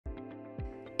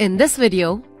In this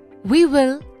video, we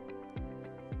will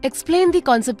explain the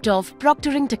concept of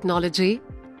proctoring technology,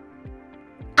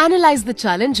 analyze the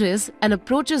challenges and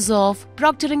approaches of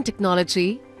proctoring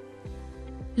technology,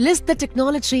 list the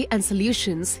technology and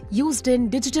solutions used in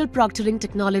digital proctoring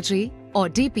technology or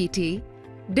DPT,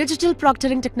 digital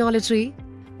proctoring technology,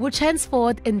 which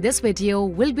henceforth in this video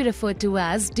will be referred to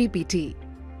as DPT.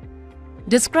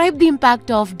 Describe the impact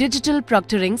of digital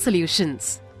proctoring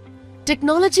solutions.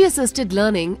 Technology-assisted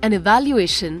learning and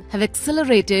evaluation have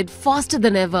accelerated faster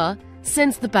than ever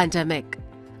since the pandemic,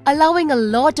 allowing a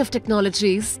lot of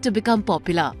technologies to become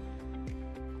popular.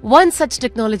 One such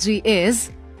technology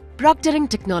is proctoring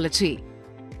technology.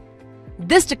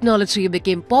 This technology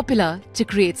became popular to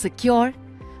create secure,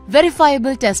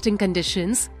 verifiable testing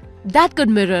conditions that could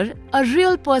mirror a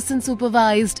real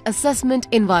person-supervised assessment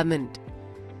environment.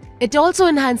 It also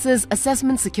enhances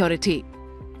assessment security.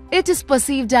 It is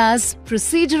perceived as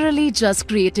procedurally just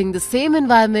creating the same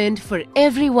environment for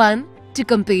everyone to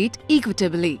compete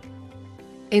equitably.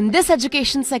 In this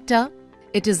education sector,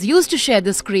 it is used to share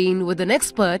the screen with an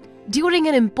expert during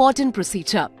an important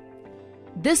procedure.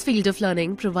 This field of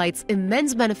learning provides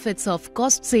immense benefits of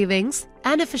cost savings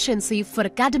and efficiency for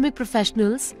academic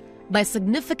professionals by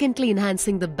significantly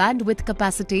enhancing the bandwidth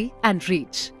capacity and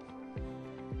reach.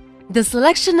 The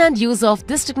selection and use of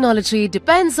this technology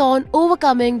depends on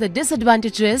overcoming the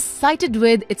disadvantages cited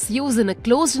with its use in a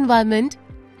closed environment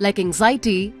like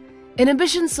anxiety,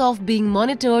 inhibitions of being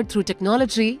monitored through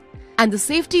technology, and the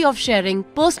safety of sharing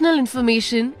personal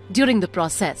information during the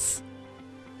process.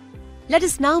 Let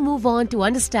us now move on to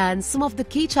understand some of the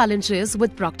key challenges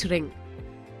with proctoring.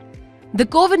 The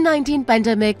COVID-19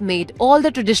 pandemic made all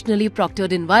the traditionally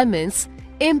proctored environments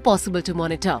impossible to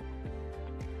monitor.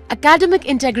 Academic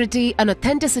integrity and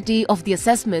authenticity of the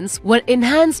assessments were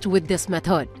enhanced with this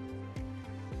method.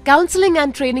 Counseling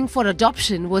and training for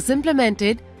adoption was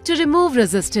implemented to remove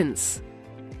resistance.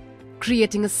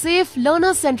 Creating a safe,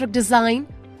 learner-centric design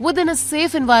within a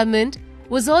safe environment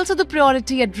was also the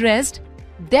priority addressed,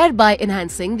 thereby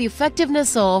enhancing the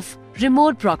effectiveness of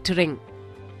remote proctoring.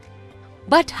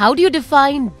 But how do you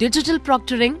define digital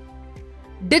proctoring?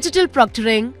 Digital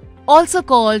proctoring, also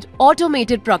called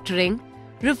automated proctoring,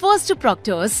 refers to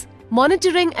proctors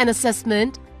monitoring an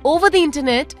assessment over the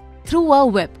internet through a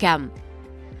webcam.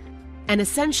 An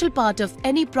essential part of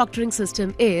any proctoring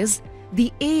system is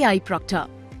the AI proctor,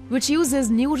 which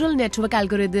uses neural network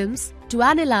algorithms to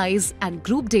analyze and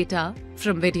group data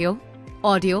from video,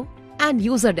 audio, and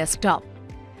user desktop.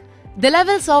 The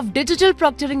levels of digital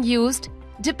proctoring used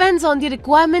depends on the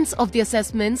requirements of the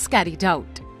assessments carried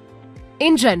out.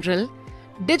 In general,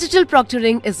 digital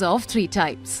proctoring is of three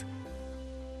types.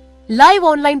 Live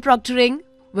online proctoring,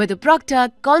 where the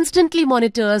proctor constantly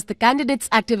monitors the candidate's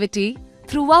activity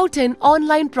throughout an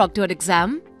online proctored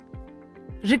exam.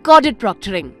 Recorded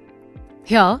proctoring.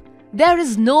 Here, there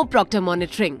is no proctor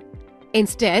monitoring.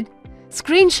 Instead,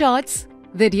 screenshots,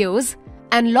 videos,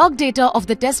 and log data of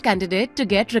the test candidate to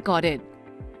get recorded.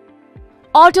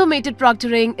 Automated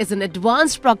proctoring is an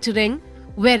advanced proctoring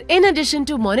where, in addition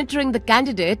to monitoring the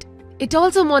candidate, it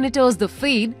also monitors the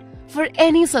feed for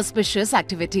any suspicious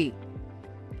activity.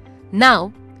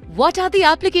 Now, what are the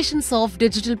applications of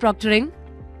digital proctoring?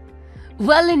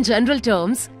 Well, in general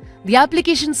terms, the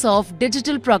applications of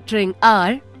digital proctoring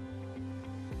are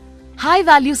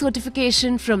high-value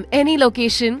certification from any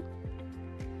location,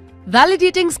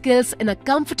 validating skills in a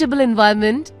comfortable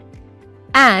environment,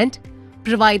 and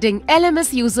providing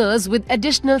LMS users with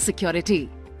additional security.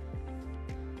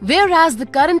 Whereas the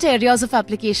current areas of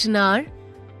application are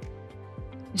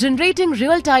generating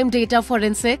real-time data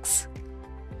forensics,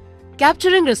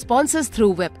 capturing responses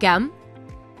through webcam,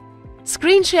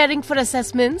 screen sharing for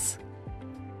assessments,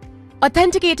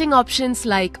 authenticating options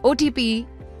like OTP,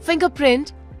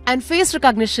 fingerprint, and face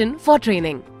recognition for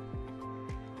training.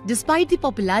 Despite the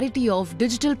popularity of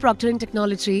digital proctoring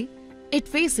technology, it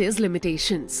faces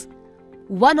limitations.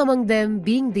 One among them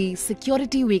being the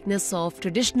security weakness of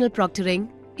traditional proctoring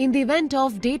in the event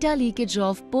of data leakage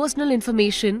of personal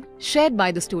information shared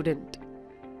by the student.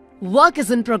 Work is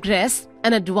in progress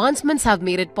and advancements have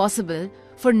made it possible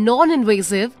for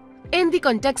non-invasive, in the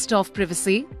context of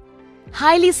privacy,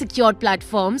 highly secured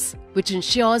platforms which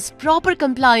ensures proper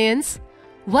compliance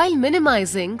while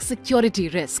minimizing security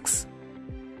risks.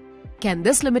 Can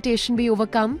this limitation be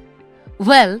overcome?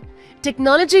 Well,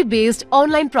 technology-based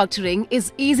online proctoring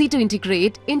is easy to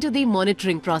integrate into the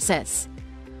monitoring process.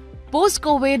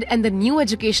 Post-COVID and the new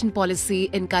education policy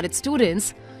encourage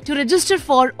students to register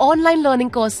for online learning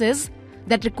courses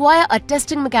that require a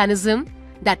testing mechanism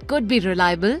that could be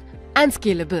reliable and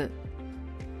scalable.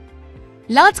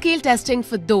 Large-scale testing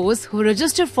for those who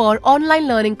register for online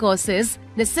learning courses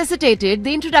necessitated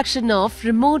the introduction of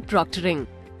remote proctoring.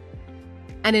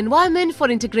 An environment for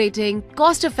integrating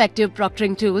cost-effective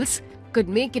proctoring tools could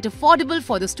make it affordable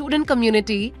for the student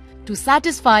community to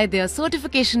satisfy their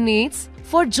certification needs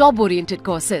for job-oriented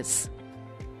courses.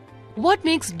 What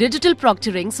makes digital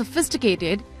proctoring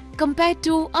sophisticated compared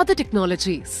to other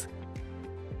technologies?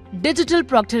 Digital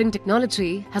proctoring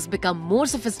technology has become more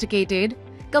sophisticated,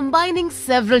 combining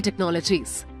several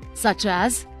technologies, such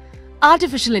as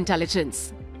artificial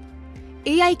intelligence.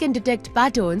 AI can detect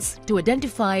patterns to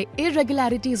identify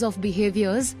irregularities of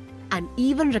behaviors and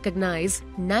even recognize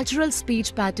natural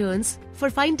speech patterns for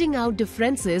finding out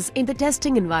differences in the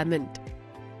testing environment.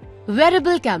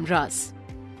 Wearable cameras.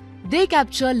 They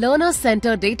capture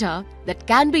learner-centered data that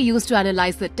can be used to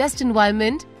analyze the test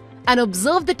environment and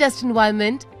observe the test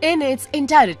environment in its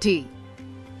entirety.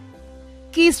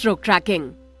 Keystroke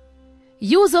tracking.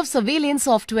 Use of surveillance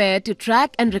software to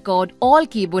track and record all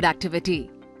keyboard activity.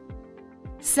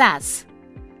 SAS.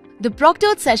 The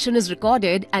proctored session is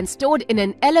recorded and stored in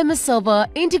an LMS server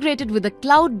integrated with a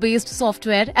cloud-based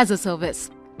software as a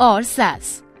service, or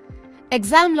SaaS.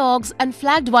 Exam logs and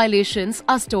flagged violations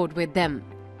are stored with them.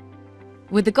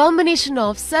 With the combination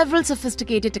of several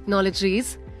sophisticated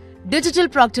technologies, digital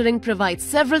proctoring provides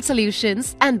several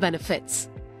solutions and benefits.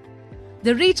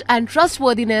 The reach and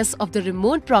trustworthiness of the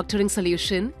remote proctoring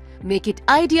solution make it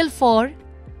ideal for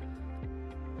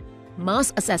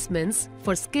mass assessments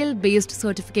for skill-based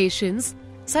certifications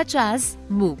such as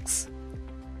MOOCs.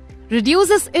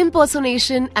 Reduces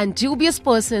impersonation and dubious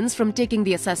persons from taking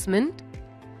the assessment.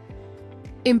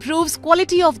 Improves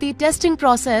quality of the testing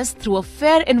process through a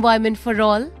fair environment for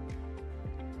all.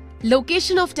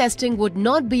 Location of testing would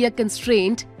not be a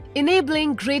constraint,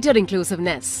 enabling greater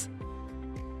inclusiveness.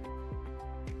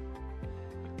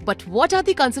 But what are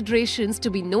the considerations to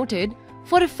be noted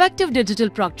for effective digital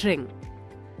proctoring?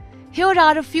 Here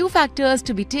are a few factors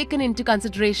to be taken into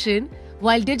consideration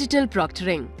while digital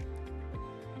proctoring.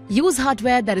 Use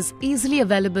hardware that is easily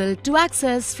available to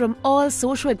access from all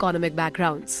socio-economic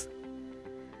backgrounds.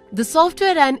 The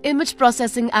software and image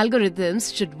processing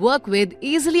algorithms should work with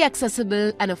easily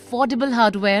accessible and affordable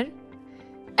hardware.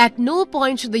 At no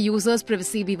point should the user's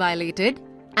privacy be violated,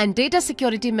 and data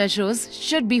security measures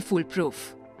should be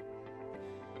foolproof.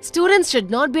 Students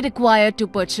should not be required to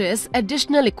purchase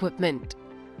additional equipment.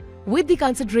 With the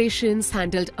considerations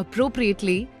handled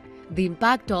appropriately, the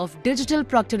impact of digital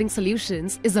proctoring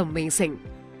solutions is amazing.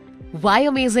 Why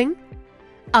amazing?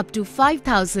 Up to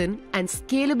 5,000 and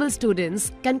scalable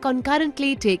students can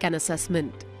concurrently take an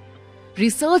assessment.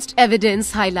 Researched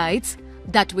evidence highlights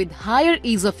that with higher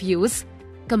ease of use,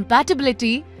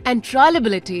 compatibility and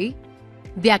trialability,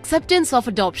 the acceptance of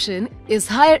adoption is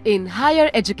higher in higher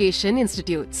education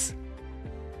institutes.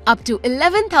 Up to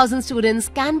 11,000 students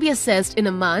can be assessed in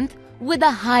a month with a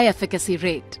high efficacy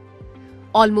rate.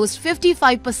 Almost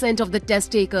 55% of the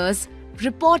test takers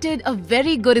reported a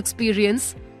very good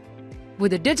experience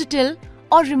with a digital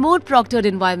or remote proctored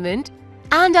environment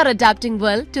and are adapting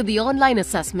well to the online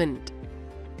assessment.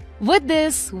 With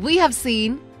this, we have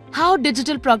seen how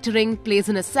digital proctoring plays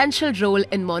an essential role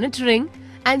in monitoring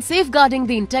and safeguarding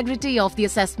the integrity of the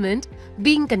assessment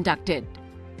being conducted.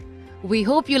 We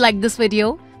hope you liked this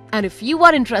video, and if you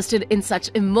are interested in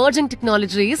such emerging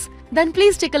technologies, then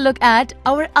please take a look at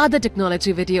our other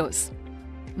technology videos.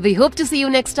 We hope to see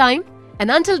you next time, and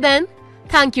until then,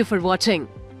 thank you for watching.